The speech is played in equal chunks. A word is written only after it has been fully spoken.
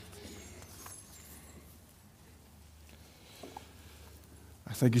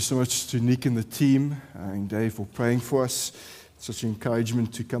Thank you so much to Nick and the team and Dave for praying for us. It's such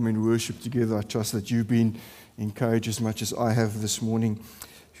encouragement to come and worship together. I trust that you've been encouraged as much as I have this morning.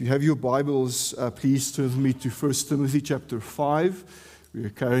 If you have your Bibles, please turn with me to 1 Timothy chapter 5. We are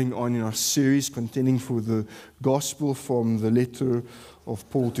carrying on in our series, contending for the gospel from the letter of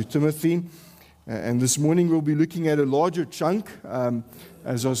Paul to Timothy. And this morning we'll be looking at a larger chunk.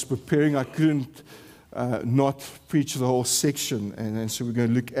 As I was preparing, I couldn't not preach the whole section. And so we're going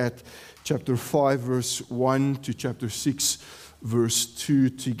to look at chapter 5, verse 1 to chapter 6, verse 2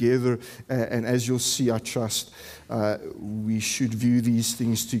 together. And as you'll see, I trust we should view these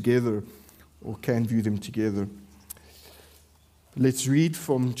things together, or can view them together. Let's read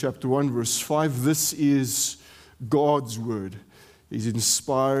from chapter 1, verse 5. This is God's word. His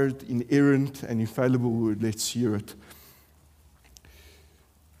inspired, inerrant, and infallible word. Let's hear it.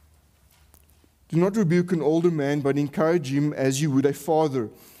 Do not rebuke an older man, but encourage him as you would a father.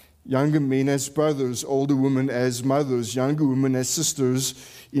 Younger men as brothers, older women as mothers, younger women as sisters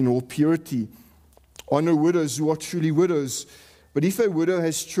in all purity. Honor widows who are truly widows. But if a widow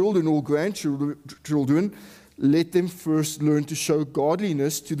has children or grandchildren, let them first learn to show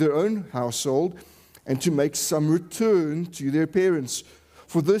godliness to their own household and to make some return to their parents.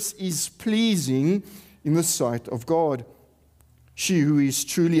 For this is pleasing in the sight of God. She who is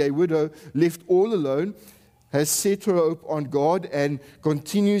truly a widow, left all alone, has set her hope on God and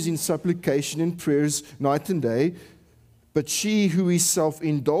continues in supplication and prayers night and day. But she who is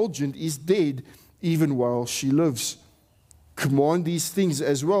self-indulgent is dead even while she lives. Command these things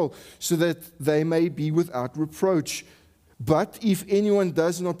as well, so that they may be without reproach. But if anyone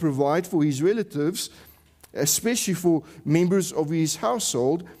does not provide for his relatives, especially for members of his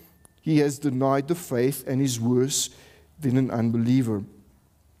household, he has denied the faith and is worse than an unbeliever.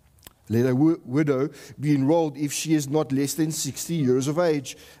 Let a widow be enrolled if she is not less than 60 years of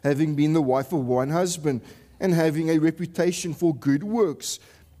age, having been the wife of one husband, and having a reputation for good works.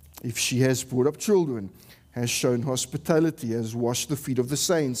 If she has brought up children, has shown hospitality, has washed the feet of the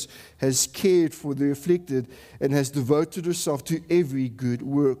saints, has cared for the afflicted, and has devoted herself to every good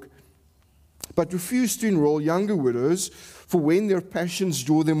work. But refuse to enroll younger widows, for when their passions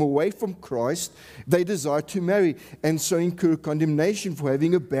draw them away from Christ, they desire to marry, and so incur condemnation for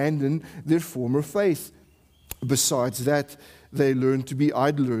having abandoned their former faith. Besides that, they learn to be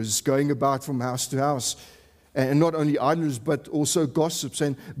idlers, going about from house to house, and not only idlers, but also gossips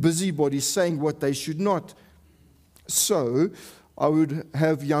and busybodies, saying what they should not. So I would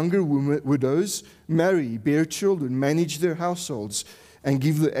have younger widows marry, bear children, manage their households, and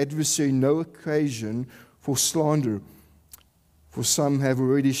give the adversary no occasion for slander. For some have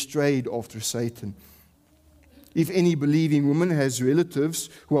already strayed after Satan. If any believing woman has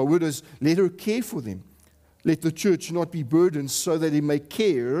relatives who are widows, let her care for them. Let the church not be burdened, so that it may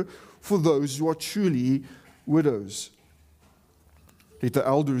care for those who are truly widows. Let the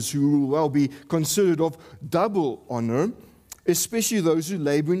elders who rule well be considered of double honor, especially those who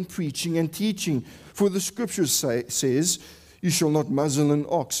labor in preaching and teaching. For the scripture says, you shall not muzzle an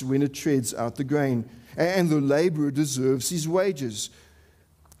ox when it treads out the grain, and the laborer deserves his wages.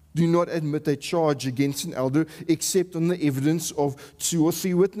 Do not admit a charge against an elder except on the evidence of 2 or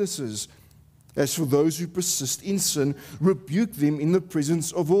 3 witnesses. As for those who persist in sin, rebuke them in the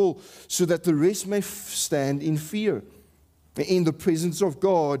presence of all, so that the rest may stand in fear. In the presence of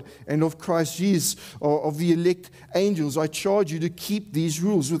God and of Christ Jesus, of the elect angels, I charge you to keep these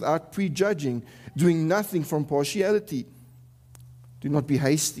rules without prejudging, doing nothing from partiality. Do not be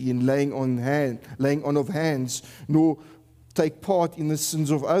hasty in laying on of hands, nor take part in the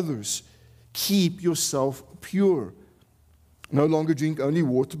sins of others. Keep yourself pure. No longer drink only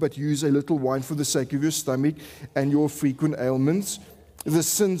water, but use a little wine for the sake of your stomach and your frequent ailments. The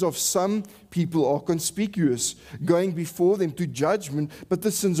sins of some people are conspicuous, going before them to judgment, but the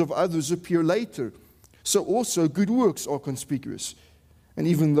sins of others appear later. So also good works are conspicuous, and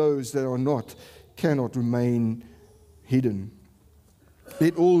even those that are not cannot remain hidden.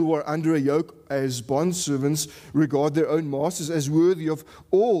 Let all who are under a yoke as bondservants regard their own masters as worthy of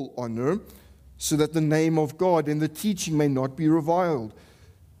all honor, so that the name of God and the teaching may not be reviled.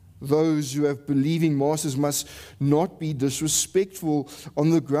 Those who have believing masters must not be disrespectful on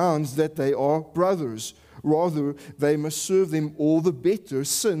the grounds that they are brothers. Rather, they must serve them all the better,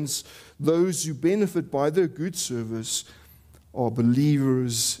 since those who benefit by their good service are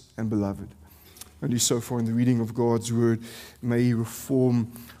believers and beloved. Only so far in the reading of God's word, may He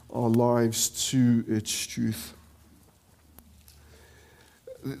reform our lives to its truth.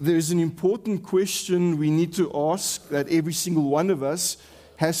 There's an important question we need to ask that every single one of us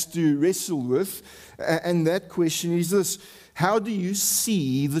has to wrestle with. And that question is this: how do you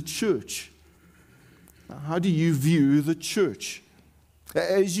see the church? How do you view the church?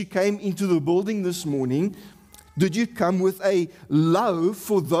 As you came into the building this morning, did you come with a love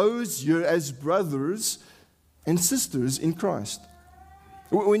for those here as brothers and sisters in Christ?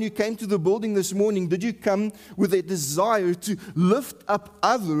 When you came to the building this morning, did you come with a desire to lift up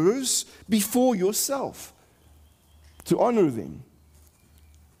others before yourself, to honor them?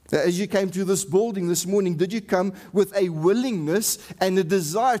 As you came to this building this morning, did you come with a willingness and a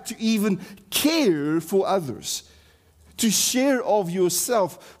desire to even care for others, to share of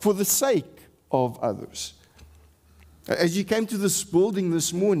yourself for the sake of others? As you came to this building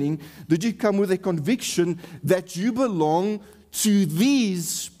this morning, did you come with a conviction that you belong to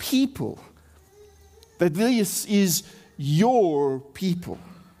these people, that this is your people?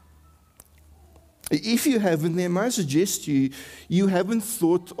 If you haven't, then I suggest to you, you haven't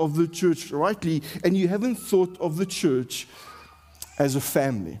thought of the church rightly, and you haven't thought of the church as a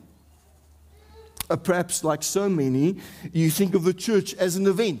family. Perhaps like so many, you think of the church as an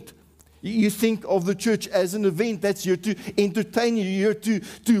event. You think of the church as an event that's here to entertain you, here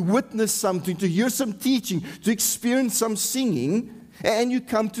to witness something, to hear some teaching, to experience some singing, and you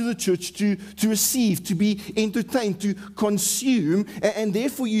come to the church to receive, to be entertained, to consume, and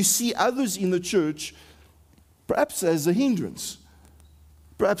therefore you see others in the church perhaps as a hindrance,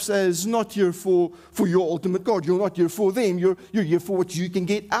 perhaps as not here for your ultimate God. You're not here for them, you're here for what you can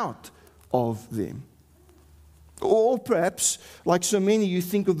get out of them. Or perhaps, like so many, you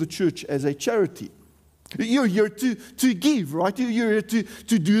think of the church as a charity. You're here to give, right? You're here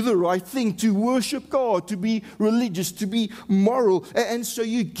to do the right thing, to worship God, to be religious, to be moral. And so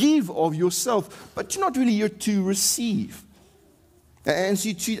you give of yourself, but you're not really here to receive. And so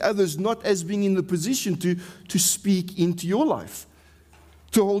you treat others not as being in the position to speak into your life,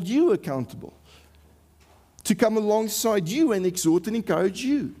 to hold you accountable, to come alongside you and exhort and encourage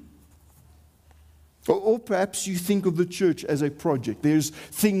you. Or perhaps you think of the church as a project. There's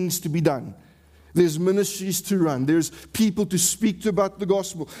things to be done. There's ministries to run. There's people to speak to about the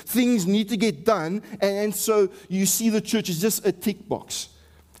gospel. Things need to get done. And so you see the church as just a tick box,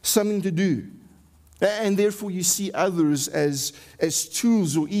 something to do. And therefore you see others as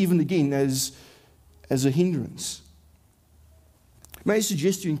tools, or even again as a hindrance. May I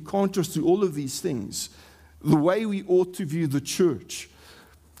suggest to you, in contrast to all of these things, the way we ought to view the church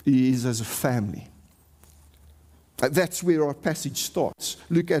is as a family. That's where our passage starts.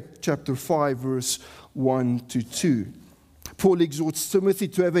 Look at chapter 5, verse 1 to 2. Paul exhorts Timothy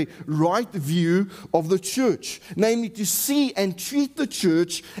to have a right view of the church, namely to see and treat the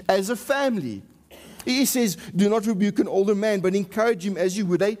church as a family. He says, do not rebuke an older man, but encourage him as you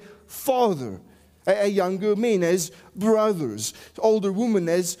would a father, a younger man as brothers, older women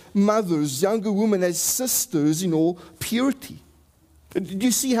as mothers, younger women as sisters in all purity. Do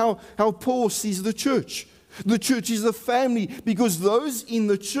you see how Paul sees the church? The church is a family because those in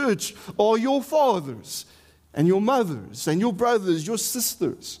the church are your fathers and your mothers and your brothers, your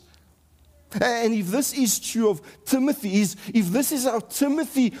sisters. And if this is true of Timothy, if this is how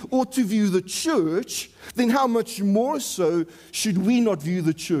Timothy ought to view the church, then how much more so should we not view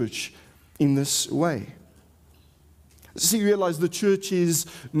the church in this way? See, realize the church is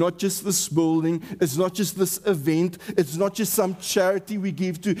not just this building, it's not just this event, it's not just some charity we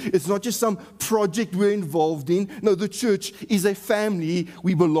give to, it's not just some project we're involved in. No, the church is a family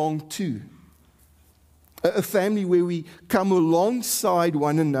we belong to. A family where we come alongside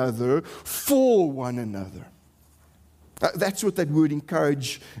one another, for one another. That's what that word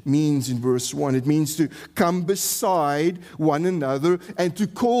encourage means in verse 1. It means to come beside one another and to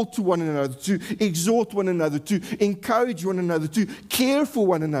call to one another, to exhort one another, to encourage one another, to care for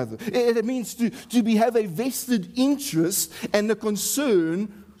one another. It means to have a vested interest and a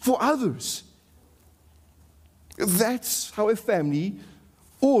concern for others. That's how a family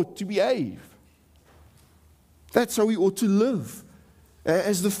ought to behave. That's how we ought to live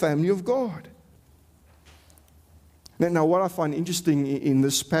as the family of God. Now, what I find interesting in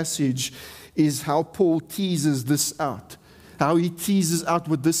this passage is how Paul teases this out, how he teases out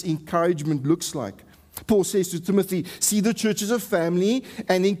what this encouragement looks like. Paul says to Timothy, see the church as a family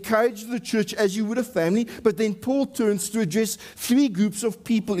and encourage the church as you would a family. But then Paul turns to address three groups of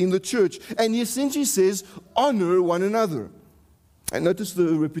people in the church. And he essentially says, honor one another. And notice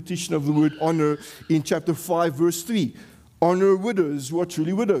the repetition of the word honor in chapter 5, verse 3. Honor widows who are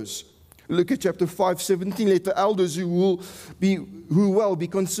truly widows. Look at chapter 5:17. Let the elders who will be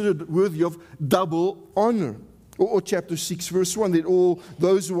considered worthy of double honor. Or chapter 6, verse 1. That all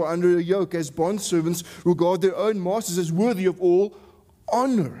those who are under a yoke as bondservants regard their own masters as worthy of all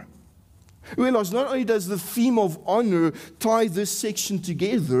honor. Realize not only does the theme of honor tie this section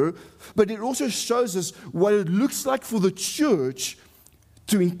together, but it also shows us what it looks like for the church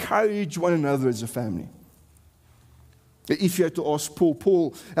to encourage one another as a family. If you had to ask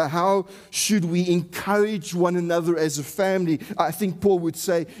Paul, how should we encourage one another as a family? I think Paul would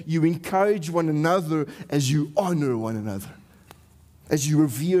say, you encourage one another as you honor one another, as you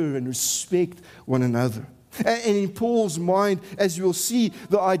revere and respect one another. And in Paul's mind, as we'll see,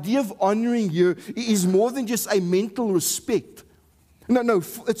 the idea of honoring here is more than just a mental respect. No,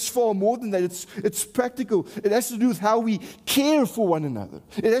 it's far more than that. It's practical. It has to do with how we care for one another.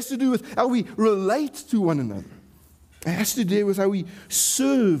 It has to do with how we relate to one another. It has to do with how we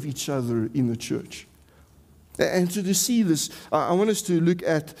serve each other in the church. And so to see this, I want us to look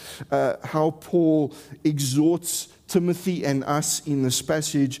at how Paul exhorts Timothy and us in this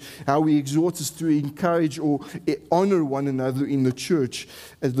passage, how he exhorts us to encourage or honor one another in the church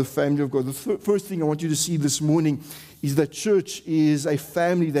as the family of God. The first thing I want you to see this morning is that church is a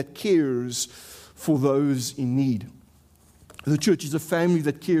family that cares for those in need. The church is a family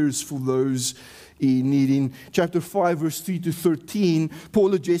that cares for those in need. In chapter 5, verse 3 to 13,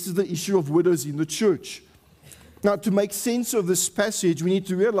 Paul addresses the issue of widows in the church. Now, to make sense of this passage, we need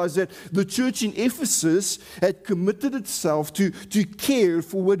to realize that the church in Ephesus had committed itself to care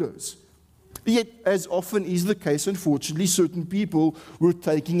for widows. Yet, as often is the case, unfortunately, certain people were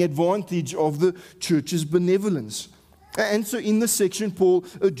taking advantage of the church's benevolence. And so in this section, Paul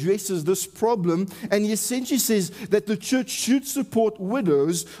addresses this problem, and he essentially says that the church should support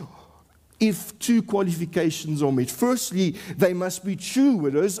widows if two qualifications are met. Firstly, they must be true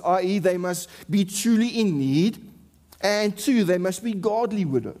widows, i.e. they must be truly in need. And two, they must be godly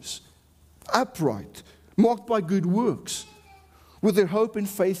widows, upright, marked by good works, with their hope and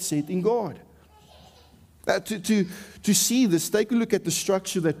faith set in God. To see this, take a look at the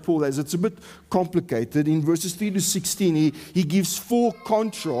structure that Paul has. It's a bit complicated. In verses 3 to 16, he gives four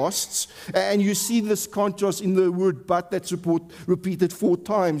contrasts, and you see this contrast in the word but that's repeated 4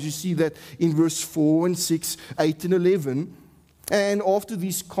 times. You see that in verse 4 and 6, 8 and 11. And after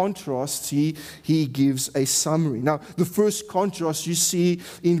these contrasts, he gives a summary. Now, the first contrast you see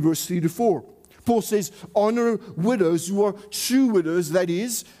in verse 3 to 4. Paul says, honor widows who are true widows, that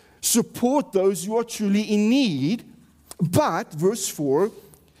is, support those who are truly in need. But, verse 4,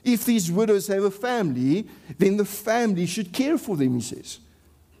 if these widows have a family, then the family should care for them, he says.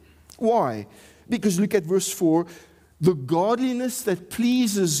 Why? Because look at verse 4. The godliness that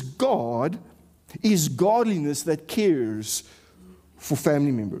pleases God is godliness that cares for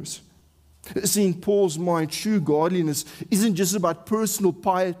family members. See, in Paul's mind, true godliness isn't just about personal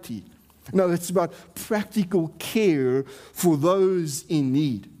piety. No, it's about practical care for those in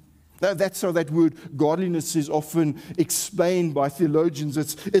need. That's how that word godliness is often explained by theologians.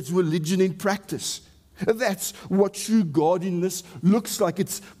 It's religion in practice. That's what true godliness looks like.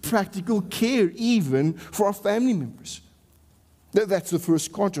 It's practical care even for our family members. That's the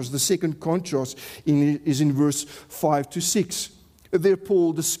first contrast. The second contrast is in verse 5 to 6. There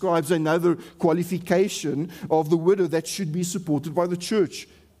Paul describes another qualification of the widow that should be supported by the church.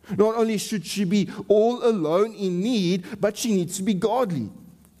 Not only should she be all alone in need, but she needs to be godly.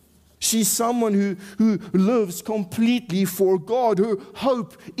 She's someone who lives completely for God. Her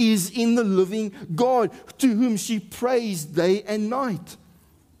hope is in the living God, to whom she prays day and night.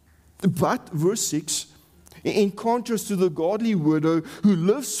 But, verse 6, in contrast to the godly widow who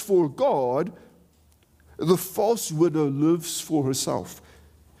lives for God, the false widow lives for herself.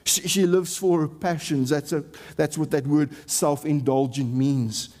 She lives for her passions. That's what that word self-indulgent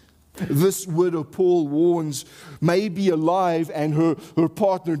means. This widow, Paul warns, may be alive and her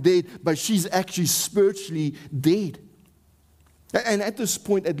partner dead, but she's actually spiritually dead. And at this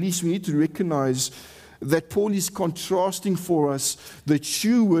point, at least, we need to recognize that Paul is contrasting for us the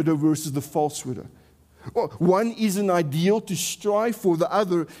true widow versus the false widow. One is an ideal to strive for, the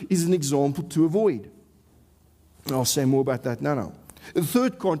other is an example to avoid. I'll say more about that now. The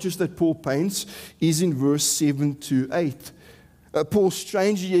third contrast that Paul paints is in verse 7 to 8. Paul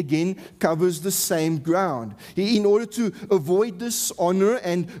strangely again covers the same ground. In order to avoid dishonor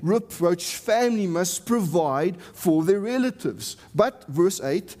and reproach, family must provide for their relatives. But, verse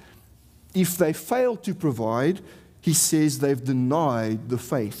 8, if they fail to provide, he says they've denied the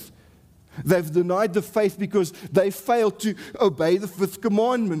faith. They've denied the faith because they failed to obey the 5th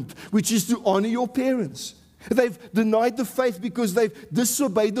commandment, which is to honor your parents. They've denied the faith because they've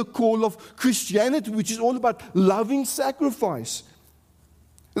disobeyed the call of Christianity, which is all about loving sacrifice.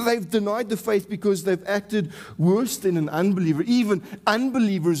 They've denied the faith because they've acted worse than an unbeliever. Even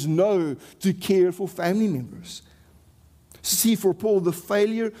unbelievers know to care for family members. See, for Paul, the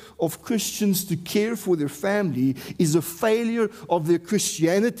failure of Christians to care for their family is a failure of their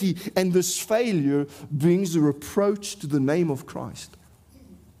Christianity, and this failure brings a reproach to the name of Christ.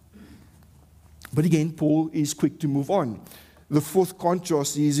 But again, Paul is quick to move on. The fourth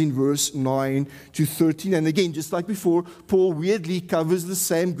contrast is in verse 9 to 13. And again, just like before, Paul weirdly covers the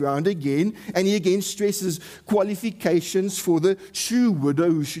same ground again, and he again stresses qualifications for the true widow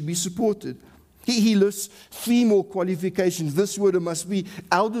who should be supported. He lists 3 more qualifications. This widow must be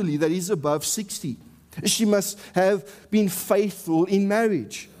elderly, that is above 60. She must have been faithful in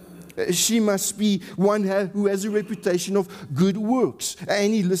marriage. She must be one who has a reputation of good works.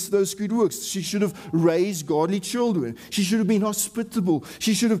 And he lists those good works. She should have raised godly children. She should have been hospitable.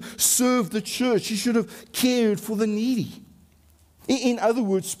 She should have served the church. She should have cared for the needy. In other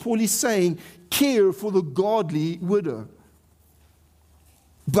words, Paul is saying, care for the godly widow.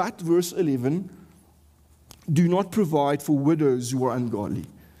 But, verse 11, do not provide for widows who are ungodly.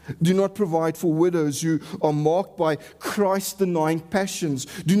 Do not provide for widows who are marked by Christ-denying passions.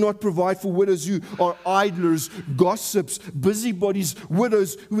 Do not provide for widows who are idlers, gossips, busybodies,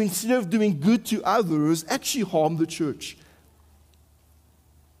 widows who instead of doing good to others, actually harm the church.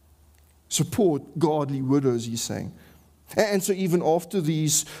 Support godly widows, he's saying. And so even after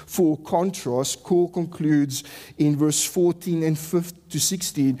these 4 contrasts, Paul concludes in verse 14 and 15 to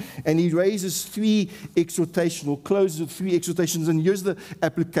 16, and he raises 3 exhortational, closes with 3 exhortations, and here's the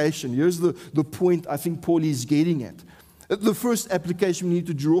application. Here's the point I think Paul is getting at. The first application we need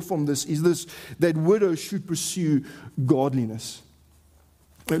to draw from this is this, that widows should pursue godliness.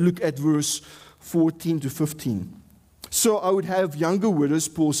 Look at verse 14 to 15. So I would have younger widows,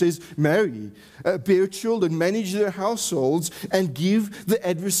 Paul says, marry, bear children, manage their households, and give the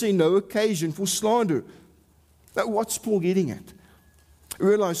adversary no occasion for slander. Now, what's Paul getting at?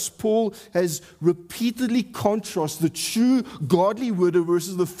 Realize Paul has repeatedly contrasted the true godly widow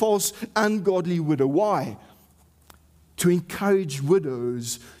versus the false ungodly widow. Why? To encourage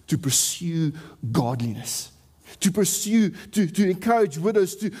widows to pursue godliness. To encourage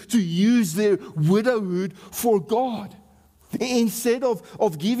widows to use their widowhood for God. Instead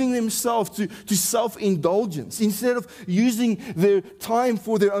of giving themselves to self-indulgence, instead of using their time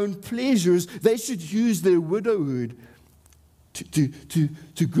for their own pleasures, they should use their widowhood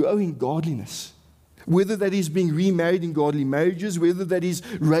to grow in godliness. Whether that is being remarried in godly marriages, whether that is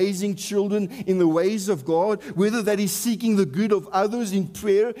raising children in the ways of God, whether that is seeking the good of others in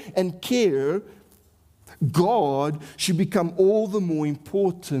prayer and care, God should become all the more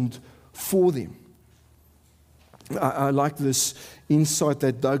important for them. I like this insight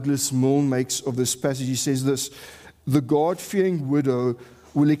that Douglas Milne makes of this passage. He says this, the God-fearing widow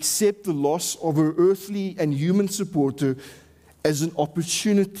will accept the loss of her earthly and human supporter as an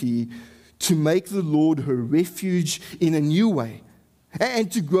opportunity to make the Lord her refuge in a new way and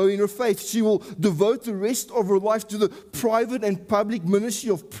to grow in her faith. She will devote the rest of her life to the private and public ministry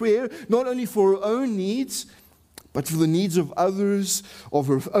of prayer, not only for her own needs, but for the needs of others, of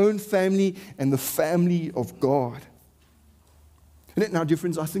her own family, and the family of God. Now, dear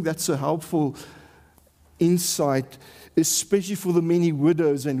friends, I think that's a helpful insight, especially for the many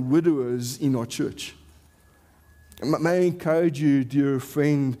widows and widowers in our church. May I encourage you, dear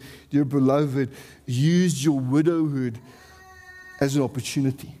friend, dear beloved, use your widowhood as an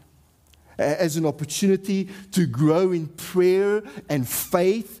opportunity. As an opportunity to grow in prayer and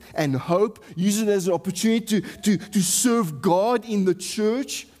faith and hope. Use it as an opportunity to serve God in the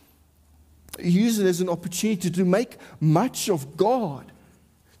church. Use it as an opportunity to make much of God,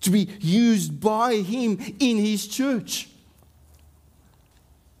 to be used by Him in His church.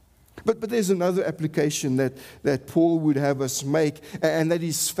 But there's another application that Paul would have us make, and that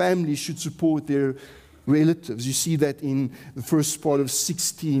is families should support their relatives. You see that in the first part of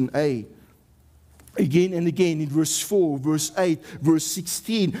 16a. Again and again in verse 4, verse 8, verse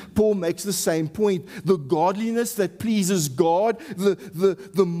 16, Paul makes the same point. The godliness that pleases God,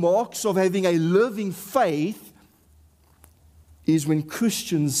 the marks of having a living faith is when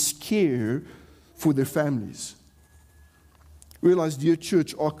Christians care for their families. Realize, dear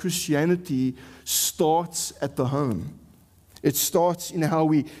church, our Christianity starts at the home. It starts in how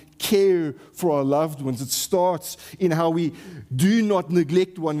we care for our loved ones. It starts in how we do not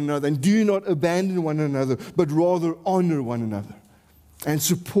neglect one another and do not abandon one another, but rather honor one another and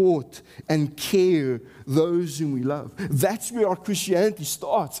support and care those whom we love. That's where our Christianity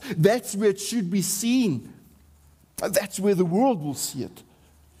starts. That's where it should be seen. That's where the world will see it.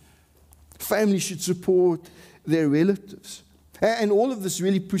 Families should support their relatives. And all of this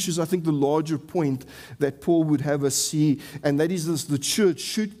really pushes, I think, the larger point that Paul would have us see, and that is this: the church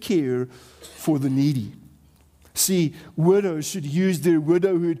should care for the needy. See, widows should use their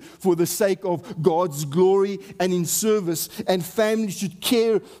widowhood for the sake of God's glory and in service, and families should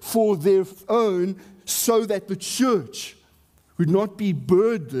care for their own so that the church would not be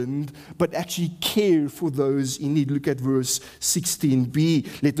burdened, but actually care for those in need. Look at verse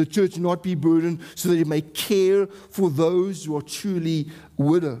 16b. Let the church not be burdened, so that it may care for those who are truly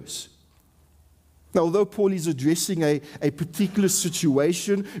widows. Now, although Paul is addressing a particular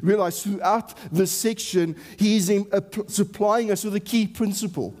situation, realize throughout this section, he is supplying us with a key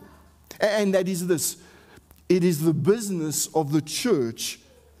principle. And that is this: it is the business of the church,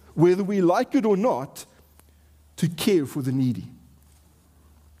 whether we like it or not, to care for the needy.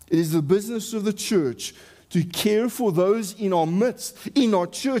 It is the business of the church to care for those in our midst, in our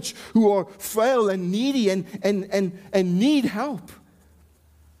church, who are frail and needy and need help.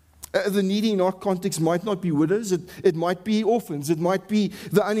 The needy in our context might not be widows. It might be orphans. It might be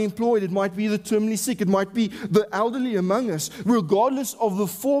the unemployed. It might be the terminally sick. It might be the elderly among us. Regardless of the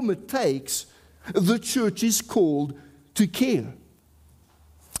form it takes, the church is called to care.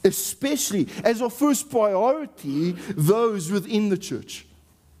 Especially as our first priority, those within the church.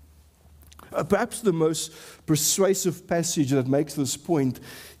 Perhaps the most persuasive passage that makes this point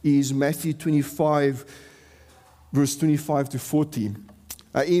is Matthew 25, verse 25 to 40.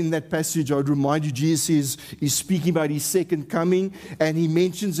 In that passage, I would remind you, Jesus is speaking about his second coming, and he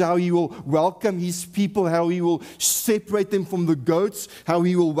mentions how he will welcome his people, how he will separate them from the goats, how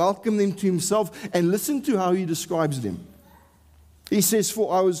he will welcome them to himself, and listen to how he describes them. He says,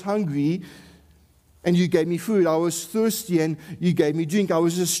 "For I was hungry, and you gave me food. I was thirsty, and you gave me drink. I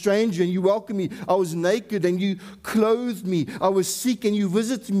was a stranger, and you welcomed me. I was naked, and you clothed me. I was sick, and you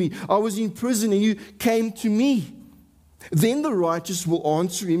visited me. I was in prison, and you came to me." Then the righteous will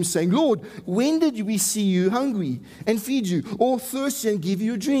answer him, saying, "Lord, when did we see you hungry and feed you, or thirsty and give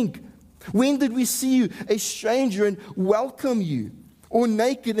you a drink? When did we see you a stranger and welcome you, or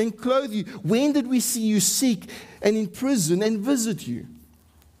naked and clothe you? When did we see you sick and in prison and visit you?"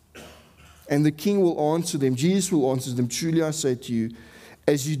 And the king will answer them, Jesus will answer them, "Truly I say to you,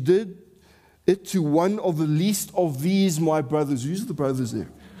 as you did it to one of the least of these my brothers." Who's the brothers there?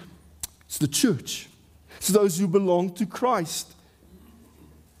 It's the church. It's those who belong to Christ.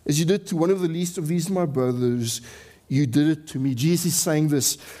 "As you did to one of the least of these my brothers, you did it to me." Jesus is saying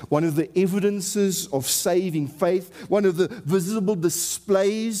this. One of the evidences of saving faith, one of the visible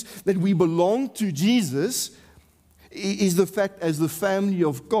displays that we belong to Jesus, is the fact, as the family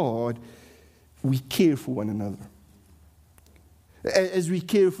of God, we care for one another. As we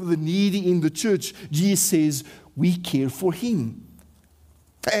care for the needy in the church, Jesus says we care for him.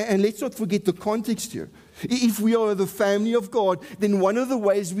 And let's not forget the context here. If we are the family of God, then one of the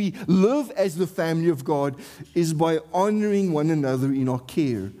ways we live as the family of God is by honoring one another in our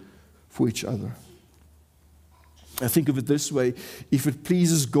care for each other. I think of it this way: if it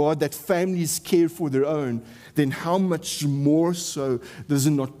pleases God that families care for their own, then how much more so does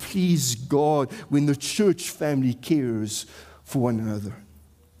it not please God when the church family cares for one another?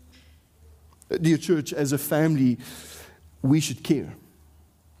 Dear church, as a family, we should care.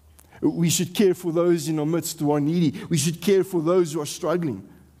 We should care for those in our midst who are needy. We should care for those who are struggling.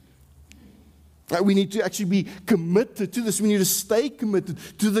 We need to actually be committed to this. We need to stay committed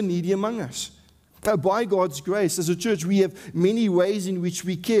to the needy among us. By God's grace, as a church, we have many ways in which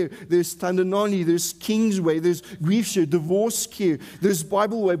we care. There's Tandanani, there's Kingsway, there's Grief Share, Divorce Care, there's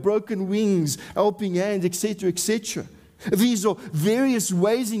Bible Way, Broken Wings, Helping Hands, etc., etc. These are various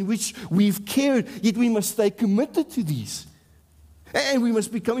ways in which we've cared, yet we must stay committed to these. And we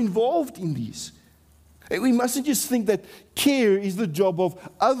must become involved in these. And we mustn't just think that care is the job of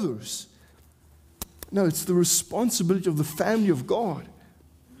others. No, it's the responsibility of the family of God.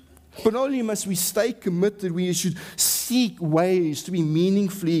 But not only must we stay committed, we should seek ways to be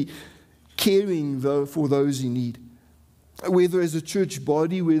meaningfully caring for those in need. Whether as a church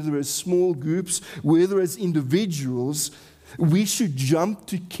body, whether as small groups, whether as individuals, we should jump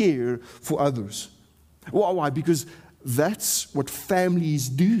to care for others. Why? Because that's what families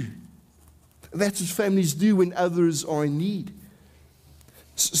do. That's what families do when others are in need.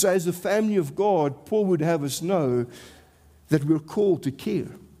 So as the family of God, Paul would have us know that we're called to care.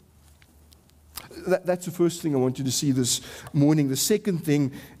 That's the first thing I want you to see this morning. The second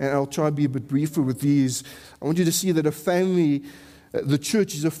thing, and I'll try to be a bit briefer with these, I want you to see that a family, the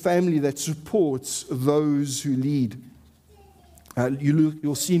church is a family that supports those who lead.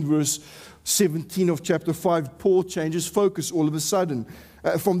 You'll see in verse 17 of chapter 5, Paul changes focus all of a sudden.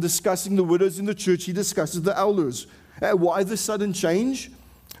 From discussing the widows in the church, he discusses the elders. Why the sudden change?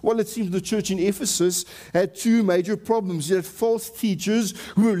 Well, it seems the church in Ephesus had two major problems. You had false teachers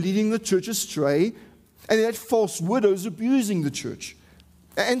who were leading the church astray, And that false widows abusing the church.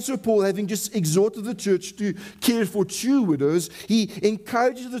 And so Paul, having just exhorted the church to care for true widows, he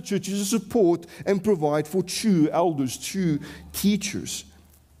encourages the churches to support and provide for true elders, true teachers.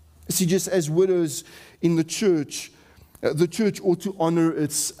 See, just as widows in the church ought to honor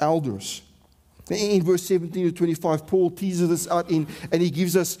its elders. In verse 17 to 25, Paul teases this out and he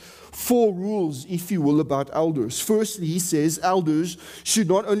gives us 4 rules, if you will, about elders. Firstly, he says elders should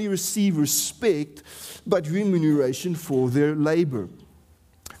not only receive respect, but remuneration for their labor.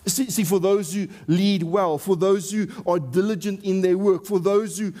 See, for those who lead well, for those who are diligent in their work, for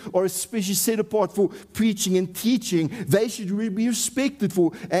those who are especially set apart for preaching and teaching, they should be respected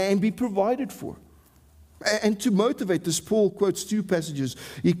for and be provided for. And to motivate this, Paul quotes 2 passages.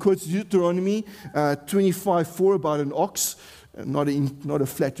 He quotes Deuteronomy 25:4 about an ox, not a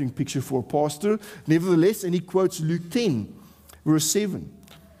flattering picture for a pastor, nevertheless, and he quotes Luke 10, verse 7.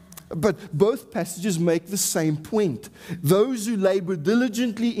 But both passages make the same point. Those who labor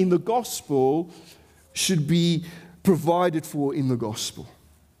diligently in the gospel should be provided for in the gospel.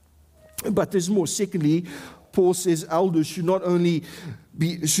 But there's more. Secondly, Paul says elders should not be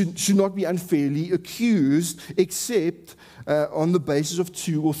unfairly accused, except on the basis of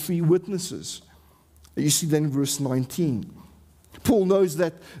 2 or 3 witnesses. You see that in verse 19. Paul knows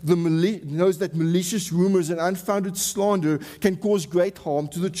that malicious rumors and unfounded slander can cause great harm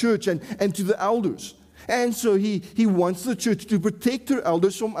to the church and to the elders. And so he wants the church to protect her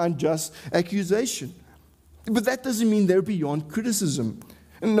elders from unjust accusation. But that doesn't mean they're beyond criticism.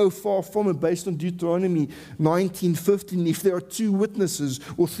 And no, far from it. Based on Deuteronomy 19:15, if there are 2 witnesses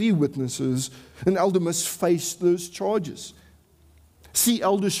or 3 witnesses, an elder must face those charges. See,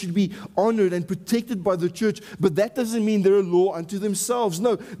 elders should be honored and protected by the church, but that doesn't mean they're a law unto themselves.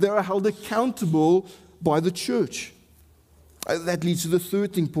 No, they are held accountable by the church. That leads to the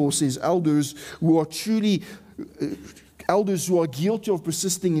third thing Paul says. Elders who are guilty of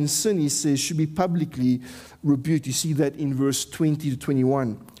persisting in sin, he says, should be publicly rebuked. You see that in verse 20 to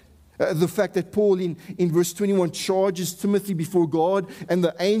 21. The fact that Paul in verse 21 charges Timothy before God and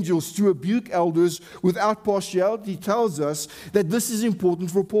the angels to rebuke elders without partiality tells us that this is important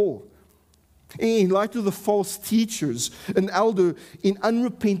for Paul. In light of the false teachers, an elder in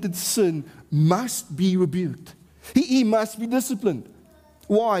unrepented sin must be rebuked. He must be disciplined.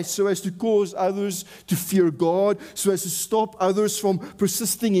 Why? So as to cause others to fear God, so as to stop others from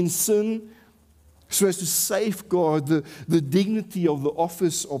persisting in sin, so as to safeguard the dignity of the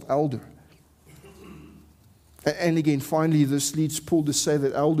office of elder. And again, finally, this leads Paul to say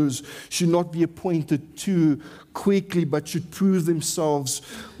that elders should not be appointed too quickly, but should prove themselves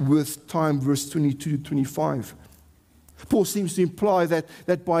with time, verse 22 to 25. Paul seems to imply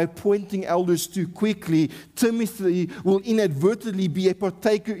that by appointing elders too quickly, Timothy will inadvertently be a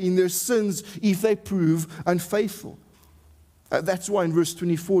partaker in their sins if they prove unfaithful. That's why in verse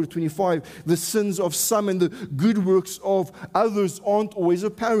 24 to 25, the sins of some and the good works of others aren't always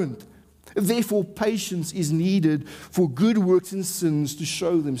apparent. Therefore, patience is needed for good works and sins to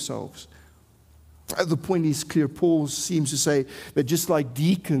show themselves. The point is clear. Paul seems to say that just like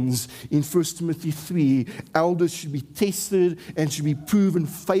deacons in 1 Timothy 3, elders should be tested and should be proven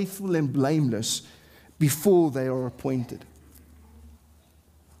faithful and blameless before they are appointed.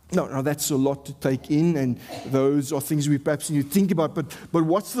 Now that's a lot to take in, and those are things we perhaps need to think about, but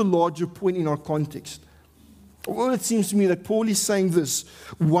what's the larger point in our context? Well, it seems to me that Paul is saying this.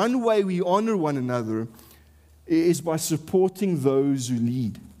 One way we honor one another is by supporting those who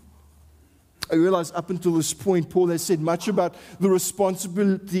lead. I realize up until this point, Paul has said much about the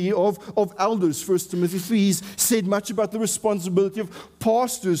responsibility of elders, 1 Timothy 3. He's said much about the responsibility of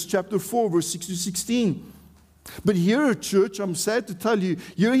pastors, chapter 4, verse 6 to 16. But here at church, I'm sad to tell you,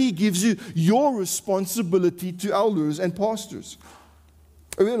 here he gives you your responsibility to elders and pastors.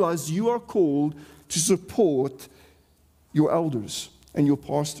 I realize you are called to support your elders and your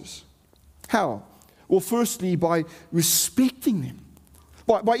pastors. How? Well, firstly, by respecting them.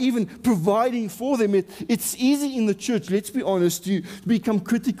 By even providing for them. It's easy in the church, let's be honest, to become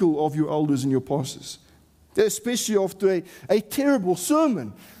critical of your elders and your pastors. Especially after a terrible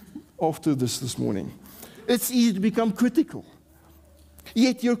sermon after this morning. It's easy to become critical.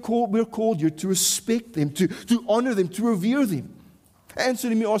 Yet we're called here to respect them, to honor them, to revere them. And so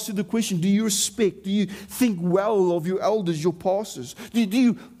let me ask you the question, do you respect, do you think well of your elders, your pastors? Do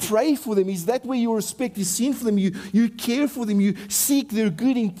you pray for them? Is that where your respect is seen for them? You care for them, you seek their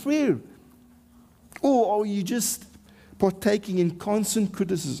good in prayer? Or are you just partaking in constant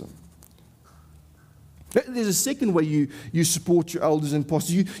criticism? There's a second way you support your elders and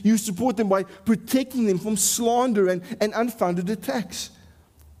pastors. You support them by protecting them from slander and unfounded attacks.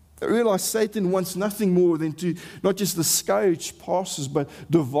 I realize Satan wants nothing more than to not just discourage pastors, but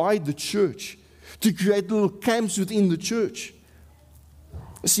divide the church, to create little camps within the church.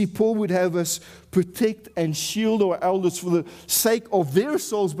 See, Paul would have us protect and shield our elders for the sake of their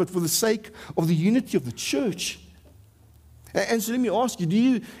souls, but for the sake of the unity of the church. And so let me ask you, do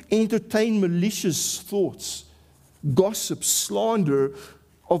you entertain malicious thoughts, gossip, slander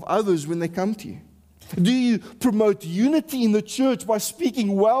of others when they come to you? Do you promote unity in the church by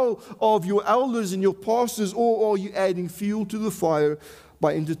speaking well of your elders and your pastors, or are you adding fuel to the fire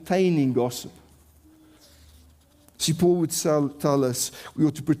by entertaining gossip? See, Paul would tell us we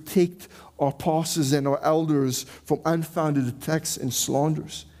ought to protect our pastors and our elders from unfounded attacks and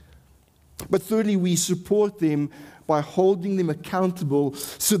slanders. But thirdly, we support them by holding them accountable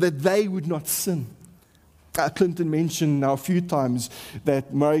so that they would not sin. Clinton mentioned now a few times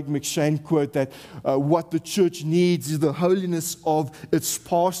that Murray McShane quote that what the church needs is the holiness of its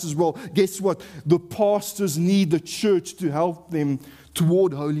pastors. Well, guess what? The pastors need the church to help them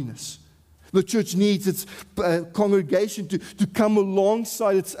toward holiness. The church needs its congregation to come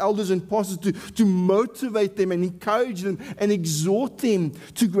alongside its elders and pastors to motivate them and encourage them and exhort them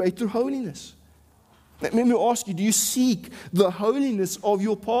to greater holiness. Let me ask you, do you seek the holiness of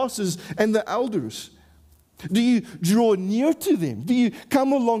your pastors and the elders? Do you draw near to them? Do you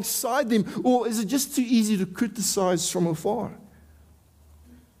come alongside them? Or is it just too easy to criticize from afar?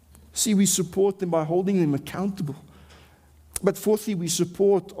 See, we support them by holding them accountable. But fourthly, we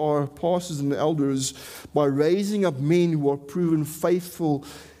support our pastors and elders by raising up men who are proven faithful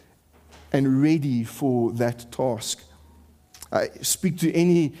and ready for that task. I speak to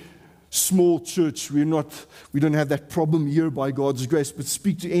any small church. We don't have that problem here by God's grace, but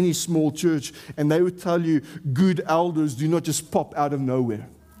speak to any small church and they would tell you good elders do not just pop out of nowhere.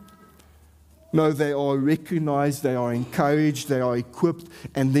 No, they are recognized, they are encouraged, they are equipped,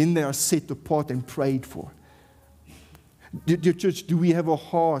 and then they are set apart and prayed for. Dear church, do we have a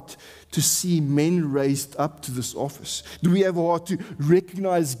heart to see men raised up to this office? Do we have a heart to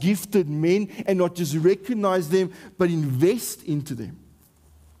recognize gifted men and not just recognize them, but invest into them?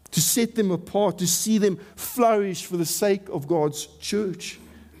 To set them apart, to see them flourish for the sake of God's church.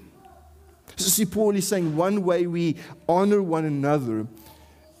 So see, Paul is saying one way we honor one another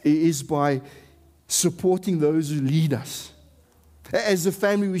is by supporting those who lead us. As a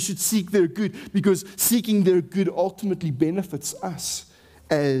family, we should seek their good because seeking their good ultimately benefits us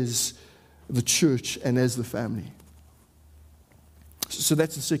as the church and as the family. So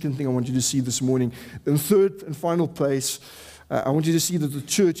that's the second thing I want you to see this morning. In third and final place, I want you to see that the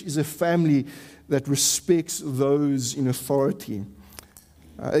church is a family that respects those in authority.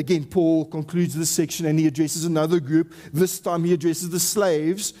 Again, Paul concludes this section and he addresses another group. This time he addresses the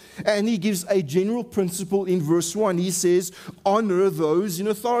slaves and he gives a general principle in verse 1. He says, honor those in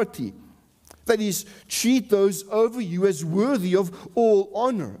authority. That is, treat those over you as worthy of all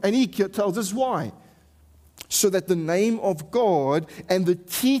honor. And he tells us why. So that the name of God and the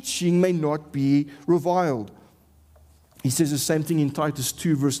teaching may not be reviled. He says the same thing in Titus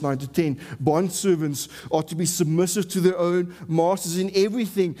 2, verse 9 to 10. Bondservants are to be submissive to their own masters in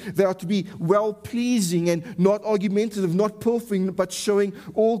everything. They are to be well-pleasing and not argumentative, not pilfering, but showing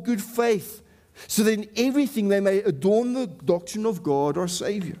all good faith, so that in everything they may adorn the doctrine of God our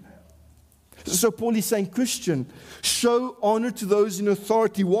Savior. So Paul is saying, Christian, show honor to those in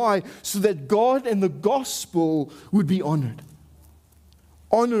authority. Why? So that God and the gospel would be honored.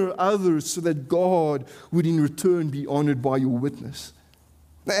 Honor others so that God would in return be honored by your witness.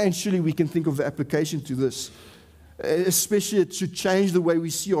 And surely we can think of the application to this. Especially it should change the way we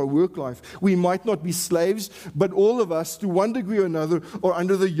see our work life. We might not be slaves, but all of us, to one degree or another, are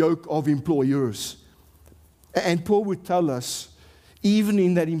under the yoke of employers. And Paul would tell us, even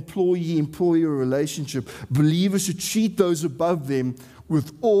in that employee-employer relationship, believers should treat those above them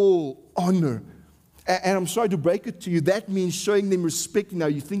with all honor. And I'm sorry to break it to you, that means showing them respect in how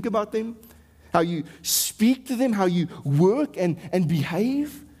you think about them, how you speak to them, how you work and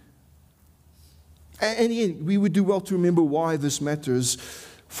behave. And again, we would do well to remember why this matters,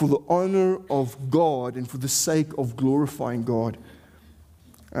 for the honor of God and for the sake of glorifying God.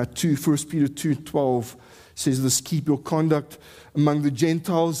 1 Peter 2:12 says this, keep your conduct among the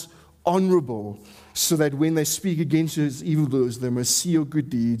Gentiles honorable, so that when they speak against you as evildoers, they may see your good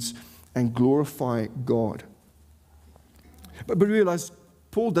deeds and glorify God. But realize,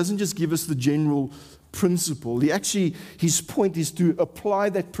 Paul doesn't just give us the general principle. His point is to apply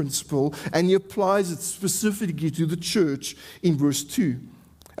that principle, and he applies it specifically to the church in verse 2.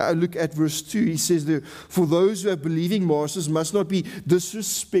 Look at verse 2. He says there, for those who have believing masters must not be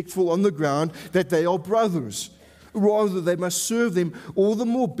disrespectful on the ground that they are brothers, Rather, they must serve them all the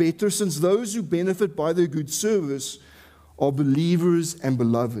more better, since those who benefit by their good service are believers and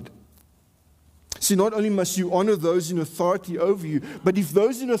beloved. See, not only must you honor those in authority over you, but if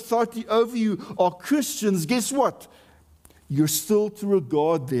those in authority over you are Christians, guess what? You're still to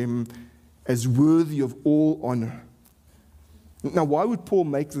regard them as worthy of all honor. Now, why would Paul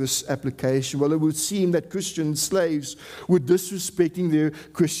make this application? Well, it would seem that Christian slaves were disrespecting their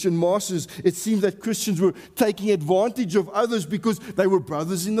Christian masters. It seems that Christians were taking advantage of others because they were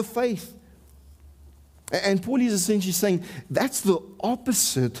brothers in the faith. And Paul is essentially saying that's the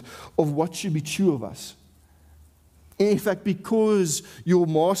opposite of what should be true of us. In fact, because your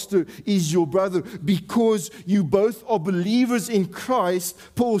master is your brother, because you both are believers in Christ,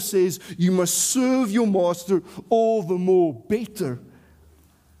 Paul says you must serve your master all the more better.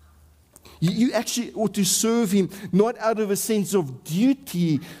 You actually ought to serve him not out of a sense of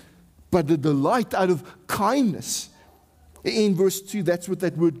duty, but a delight out of kindness. In verse 2, that's what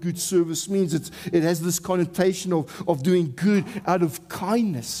that word good service means. It has this connotation of doing good out of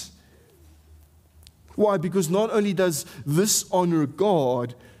kindness. Why? Because not only does this honor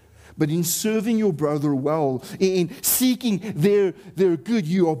God, but in serving your brother well, in seeking their good,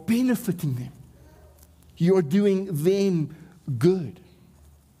 you are benefiting them. You are doing them good.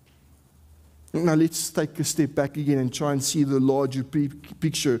 Now let's take a step back again and try and see the larger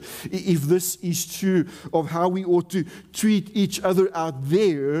picture. If this is true of how we ought to treat each other out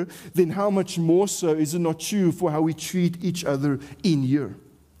there, then how much more so is it not true for how we treat each other in here?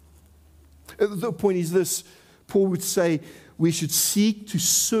 The point is this: Paul would say we should seek to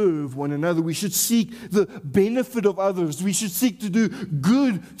serve one another. We should seek the benefit of others. We should seek to do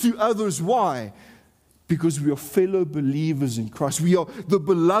good to others. Why? Because we are fellow believers in Christ. We are the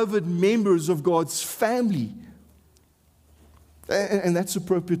beloved members of God's family. And that's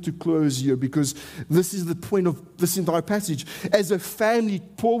appropriate to close here, because this is the point of this entire passage. As a family,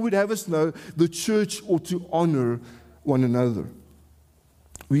 Paul would have us know the church ought to honor one another.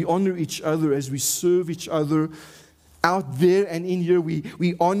 We honor each other as we serve each other out there and in here.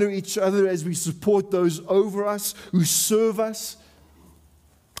 We honor each other as we support those over us who serve us.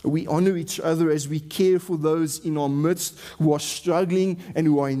 We honor each other as we care for those in our midst who are struggling and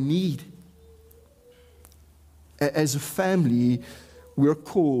who are in need. As a family, we're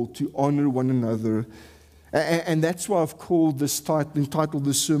called to honor one another. And that's why I've called this entitled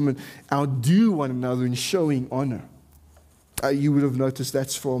this sermon, Outdo One Another in Showing Honor. You would have noticed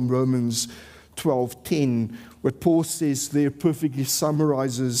that's from Romans 12:10, where Paul says there perfectly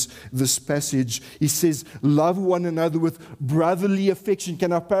summarizes this passage. He says, love one another with brotherly affection.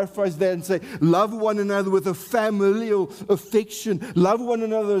 Can I paraphrase that and say, love one another with a familial affection. Love one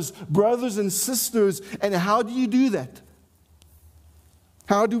another as brothers and sisters. And how do you do that?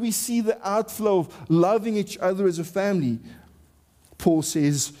 How do we see the outflow of loving each other as a family? Paul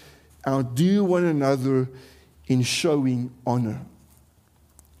says, outdo one another in showing honor.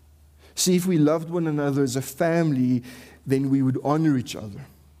 See, if we loved one another as a family, then we would honor each other.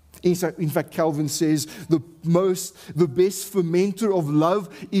 In fact, Calvin says the best fermenter of love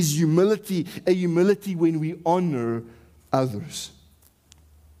is humility, a humility when we honor others.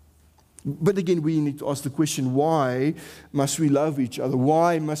 But again, we need to ask the question, why must we love each other?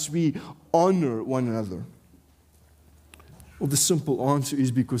 Why must we honor one another? Well, the simple answer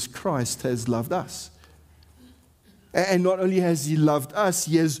is because Christ has loved us. And not only has he loved us,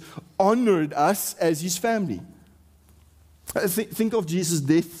 he has honored us as his family. Think of Jesus'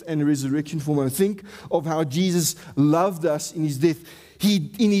 death and resurrection for a moment. Think of how Jesus loved us in his death.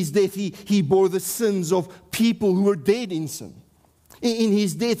 He bore the sins of people who were dead in sin. In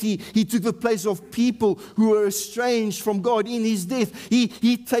his death, he took the place of people who were estranged from God. In his death,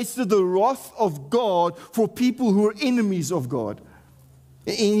 he tasted the wrath of God for people who were enemies of God.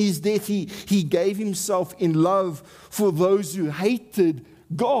 In his death, he gave himself in love for those who hated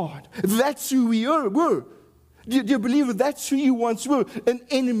God. That's who we were. Dear believer, that's who you once were. An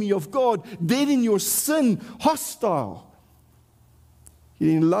enemy of God, dead in your sin, hostile.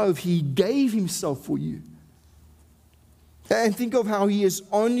 In love, he gave himself for you. And think of how he has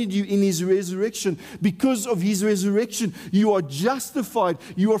honored you in his resurrection. Because of his resurrection, you are justified,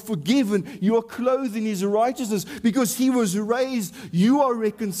 you are forgiven, you are clothed in his righteousness. Because he was raised, you are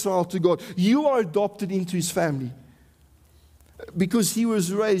reconciled to God. You are adopted into his family. Because he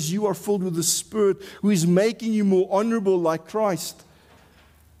was raised, you are filled with the Spirit who is making you more honorable like Christ.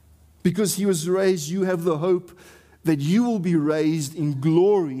 Because he was raised, you have the hope that you will be raised in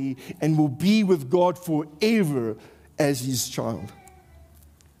glory and will be with God forever as his child.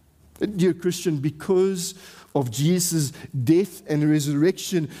 Dear Christian, because of Jesus' death and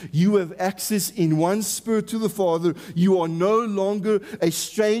resurrection, you have access in one Spirit to the Father. You are no longer a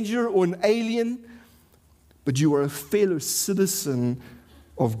stranger or an alien, but you are a fellow citizen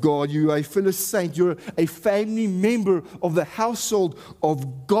of God. You are a fellow saint. You're a family member of the household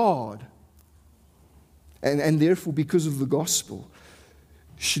of God. And therefore, because of the gospel,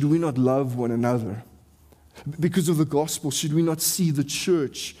 should we not love one another? Because of the gospel, should we not see the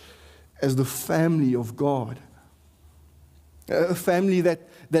church as the family of God? A family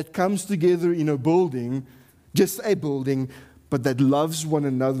that comes together in a building, just a building, but that loves one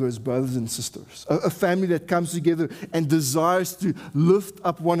another as brothers and sisters. A family that comes together and desires to lift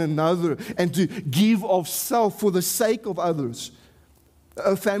up one another and to give of self for the sake of others.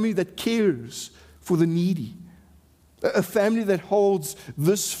 A family that cares for the needy. A family that holds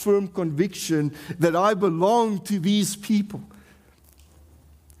this firm conviction that I belong to these people.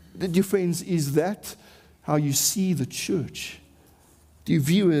 Dear friends, is that how you see the church? Do you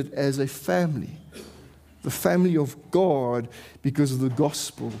view it as a family? The family of God because of the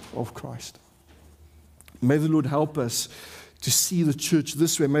gospel of Christ. May the Lord help us to see the church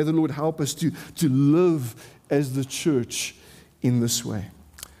this way. May the Lord help us to live as the church in this way.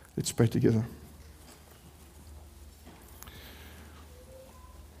 Let's pray together.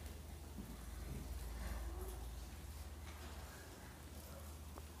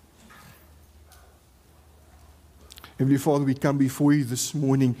 Heavenly Father, we come before you this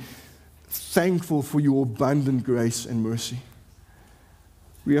morning thankful for your abundant grace and mercy.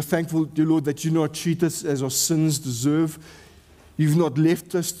 We are thankful, dear Lord, that you do not treat us as our sins deserve. You've not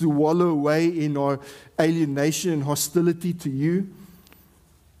left us to wallow away in our alienation and hostility to you.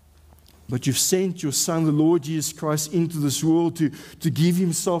 But you've sent your Son, the Lord Jesus Christ, into this world to give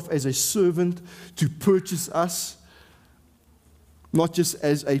himself as a servant, to purchase us, not just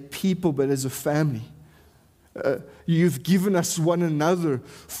as a people, but as a family. You've given us one another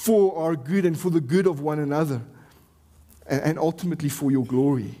for our good and for the good of one another, and ultimately for your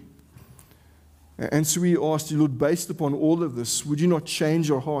glory. And so we ask you, Lord, based upon all of this, would you not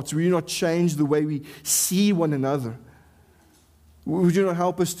change our hearts? Would you not change the way we see one another? Would you not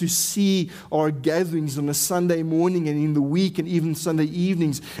help us to see our gatherings on a Sunday morning and in the week and even Sunday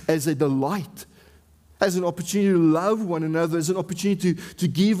evenings as a delight, as an opportunity to love one another, as an opportunity to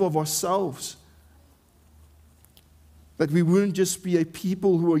give of ourselves? That we wouldn't just be a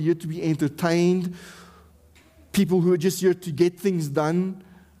people who are here to be entertained, people who are just here to get things done,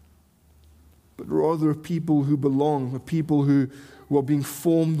 but rather a people who belong, a people who are being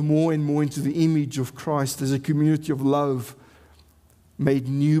formed more and more into the image of Christ as a community of love made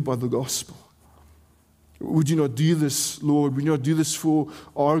new by the gospel. Would you not do this, Lord? Would you not do this for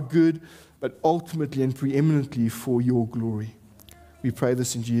our good, but ultimately and preeminently for your glory? We pray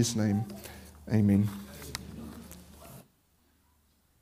this in Jesus' name. Amen.